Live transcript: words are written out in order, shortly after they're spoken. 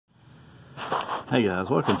Hey guys,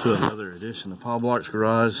 welcome to another edition of Paul Blark's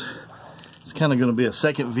Garage. It's kind of going to be a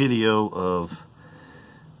second video of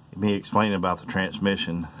me explaining about the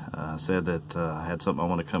transmission. I said that I had something I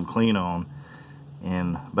want to come clean on,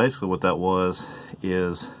 and basically what that was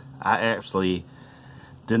is I actually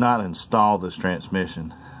did not install this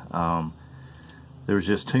transmission. There was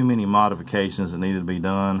just too many modifications that needed to be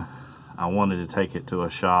done. I wanted to take it to a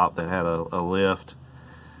shop that had a lift.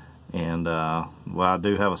 And well, I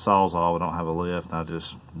do have a Sawzall, I don't have a lift. I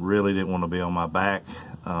just really didn't want to be on my back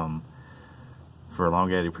for a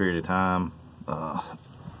elongated period of time.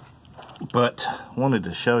 But wanted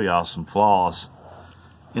to show y'all some flaws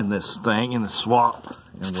in this thing, in the swap,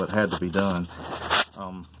 and what had to be done.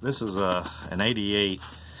 This is an 88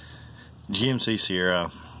 GMC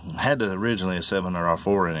Sierra. Had originally a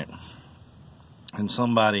 700R4 in it. And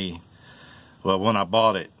somebody, well, when I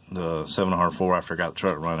bought it, the 700R4 after I got the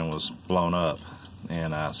truck running was blown up,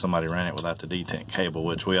 and somebody ran it without the detent cable,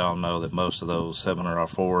 which we all know that most of those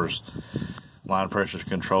 700R4s line pressure is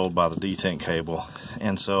controlled by the detent cable.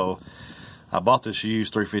 And so I bought this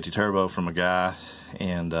used 350 turbo from a guy,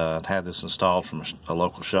 and had this installed from a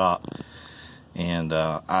local shop. And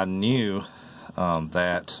I knew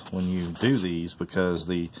that when you do these, because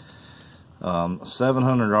the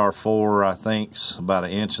 700R4 I think's about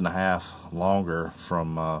 1.5 inches longer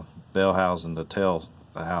from bell housing to tail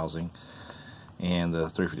housing, and the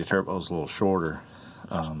 350 turbo is a little shorter.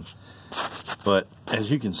 But as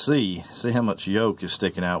you can see how much yoke is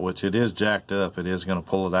sticking out, which it is jacked up. It is going to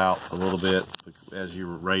pull it out a little bit as you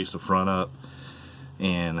raise the front up,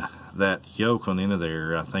 and that yoke on the end of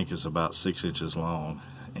there I think is about 6 inches long.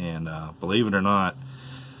 And believe it or not,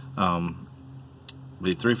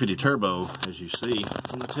 the 350 turbo, as you see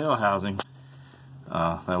from the tail housing,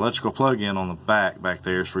 the electrical plug-in on the back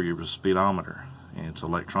there is for your speedometer, and it's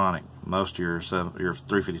electronic. Most of your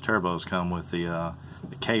 350 turbos come with the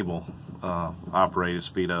cable operated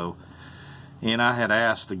speedo. And I had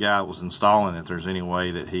asked the guy that was installing it if there's any way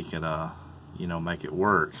that he could make it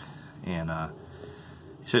work, and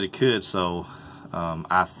he said he could. So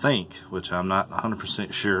I think, which I'm not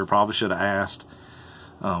 100% sure, probably should have asked,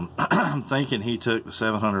 I'm thinking he took the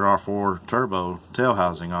 700R4 turbo tail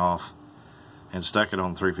housing off and stuck it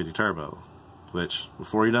on the 350 turbo. Which,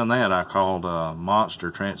 before he done that, I called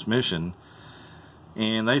Monster Transmission,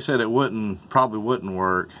 and they said it probably wouldn't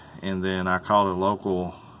work. And then I called a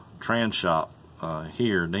local trans shop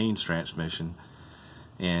here, Dean's Transmission,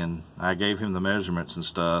 and I gave him the measurements and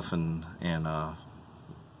stuff, and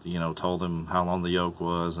told him how long the yoke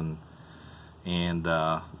was, and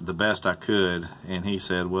the best I could. And he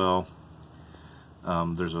said, well,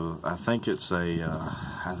 I think it's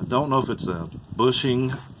I don't know if it's a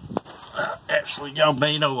bushing. Actually, y'all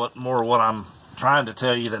may know what I'm trying to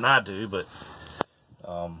tell you than I do, but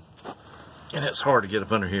and it's hard to get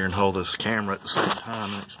up under here and hold this camera at the same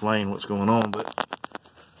time and explain what's going on, but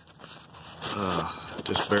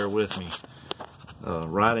just bear with me.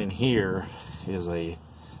 Right in here is a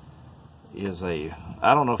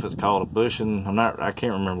I don't know if it's called a bushing. I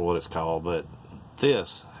can't remember what it's called, but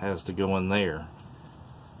this has to go in there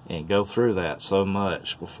and go through that so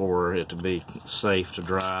much before it to be safe to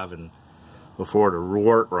drive and before it to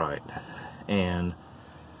work right. And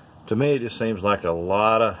to me, it just seems like a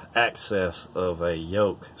lot of excess of a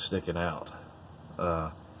yoke sticking out.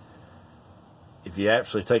 If you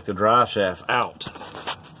actually take the drive shaft out,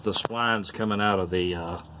 the splines coming out of the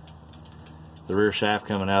rear shaft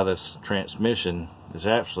coming out of this transmission is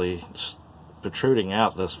actually protruding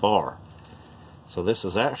out this far. So this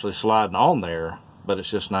is actually sliding on there, but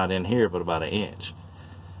it's just not in here but about 1 inch.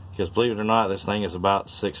 Because believe it or not, this thing is about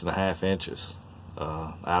 6.5 inches.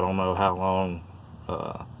 I don't know how long,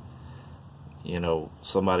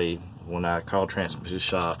 somebody, when I called transmission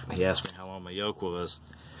shop, he asked me how long my yoke was.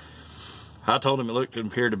 I told him it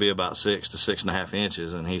appeared to be about 6 to 6.5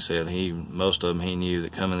 inches, and he said most of them he knew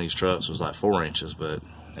that coming in these trucks was like 4 inches, but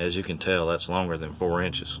as you can tell, that's longer than 4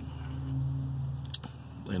 inches.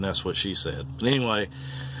 And that's what she said. But anyway,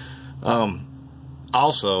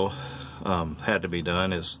 also had to be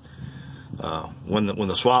done is when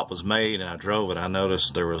the swap was made and I drove it, I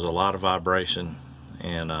noticed there was a lot of vibration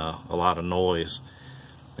and a lot of noise,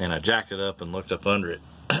 and I jacked it up and looked up under it,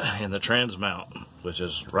 and the trans mount, which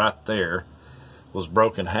is right there, was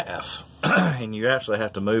broken half. And you actually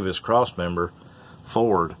have to move this cross member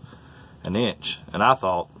forward 1 inch, and I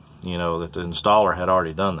thought that the installer had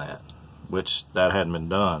already done that, which that hadn't been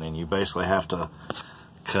done. And you basically have to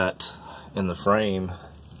cut in the frame.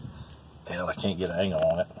 Hell, I can't get an angle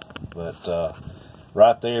on it, but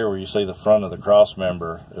right there where you see the front of the cross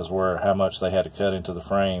member is where how much they had to cut into the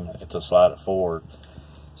frame to slide it forward.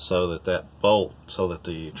 so that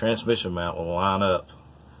the transmission mount will line up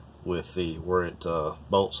with the where it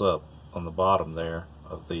bolts up on the bottom there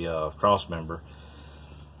of the cross member,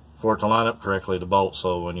 for it to line up correctly to bolt,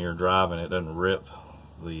 so when you're driving it doesn't rip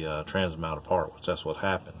the trans mount apart, which that's what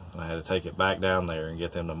happened. And I had to take it back down there and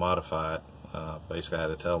get them to modify it. Basically I had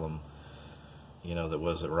to tell them, you know, that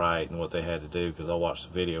was it right and what they had to do, because I watched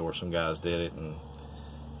the video where some guys did it, and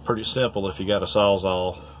pretty simple if you got a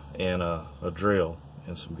sawzall and a drill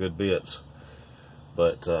and some good bits.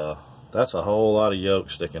 But that's a whole lot of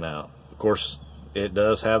yoke sticking out. Of course, it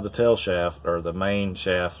does have the tail shaft, or the main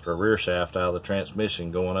shaft or rear shaft out of the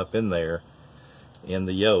transmission going up in there in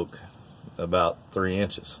the yoke about 3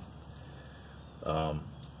 inches.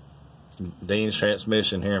 Dean's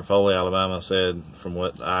transmission here in Foley, Alabama, said, from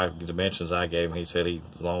what dimensions I gave him, he said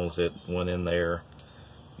as long as it went in there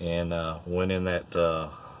and went in that,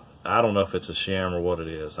 I don't know if it's a shim or what it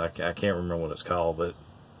is. I can't remember what it's called, but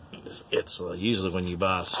it's usually when you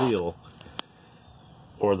buy a seal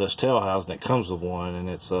or this tail housing, it comes with one, and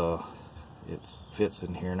it fits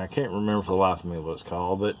in here, and I can't remember for the life of me what it's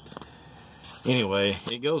called. But anyway,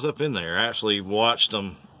 it goes up in there. I actually watched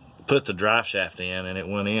them put the drive shaft in, and it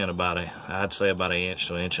went in about I'd say about 1 inch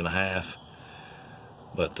to 1.5 inches.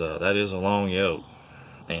 But that is a long yoke,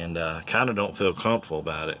 and I kind of don't feel comfortable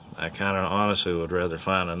about it. I kind of honestly would rather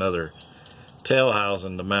find another tail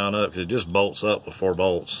housing to mount up, because it just bolts up with 4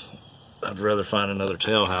 bolts. I'd rather find another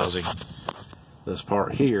tail housing, this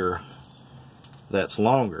part here, that's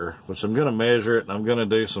longer, which I'm going to measure it, and I'm going to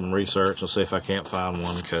do some research and see if I can't find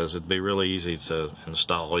one, because it'd be really easy to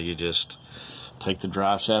install. You just take the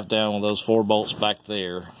drive shaft down with those 4 bolts back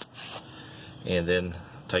there, and then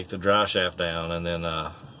take the drive shaft down, and then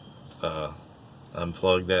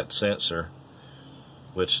unplug that sensor,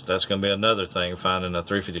 which that's going to be another thing, finding a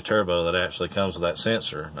 350 turbo that actually comes with that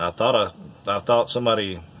sensor. Now, I thought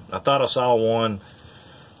I saw one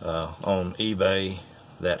on eBay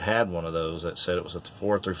that had one of those that said it was a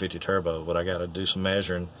Ford 350 turbo, but I got to do some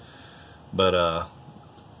measuring. But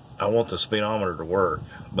I want the speedometer to work,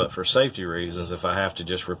 but for safety reasons, if I have to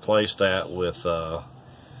just replace that with the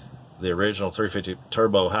original 350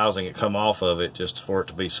 turbo housing that come off of it, just for it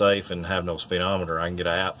to be safe and have no speedometer, I can get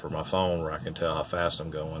an app for my phone where I can tell how fast I'm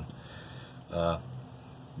going.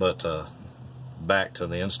 But back to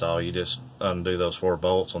the install, you just undo those 4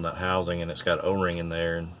 bolts on that housing, and it's got O-ring in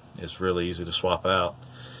there, and it's really easy to swap out.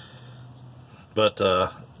 But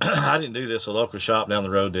I didn't do this, a local shop down the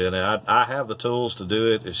road did, and I have the tools to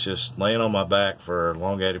do it. It's just laying on my back for a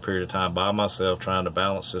elongated period of time by myself, trying to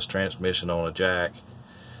balance this transmission on a jack,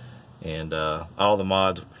 and all the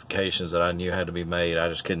modifications that I knew had to be made, I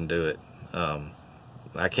just couldn't do it.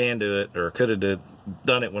 I can do it, or could have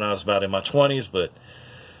done it when I was about in my 20s, but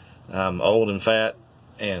I'm old and fat,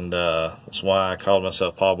 and that's why I called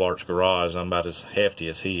myself Paul Bart's Garage. I'm about as hefty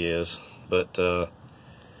as he is. But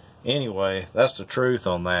anyway, that's the truth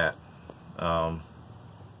on that. I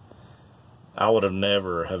would have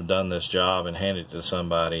never have done this job and handed it to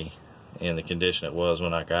somebody in the condition it was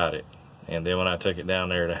when I got it. And then when I took it down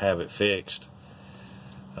there to have it fixed,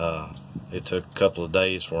 it took a couple of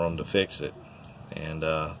days for them to fix it, and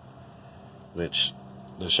which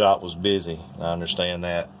the shop was busy. I understand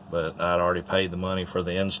that, but I'd already paid the money for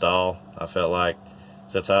the install. I felt like,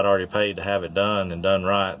 since I'd already paid to have it done and done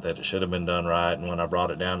right, that it should have been done right, and when I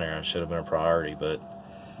brought it down there, it should have been a priority. But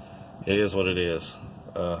it is what it is.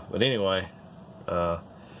 But anyway, and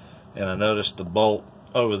I noticed the bolt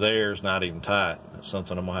over there is not even tight. That's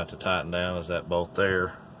something I'm gonna have to tighten down, is that bolt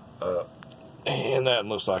there, and that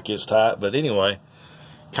looks like it's tight. But anyway,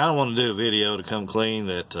 kind of want to do a video to come clean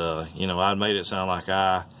that you know, I made it sound like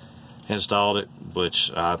I installed it,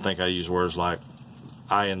 which I think I use words like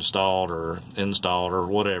I installed or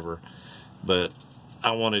whatever. But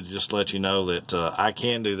I wanted to just let you know that I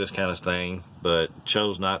can do this kind of thing, but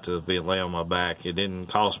chose not to be lay on my back. It didn't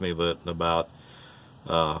cost me but about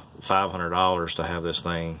 $500 to have this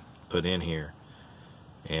thing put in here.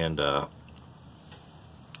 And but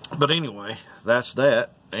anyway, that's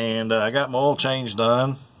that. And I got my oil change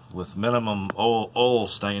done with minimum oil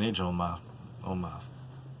stainage on my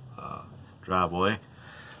driveway.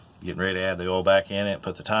 Getting ready to add the oil back in it,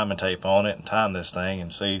 put the timing tape on it, and time this thing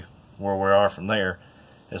and see where we are from there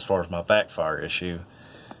as far as my backfire issue.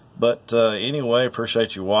 But anyway,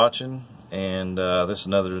 appreciate you watching, and this is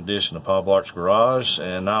another edition of Paul Blart's Garage,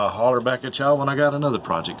 and I'll holler back at y'all when I got another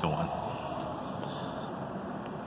project going.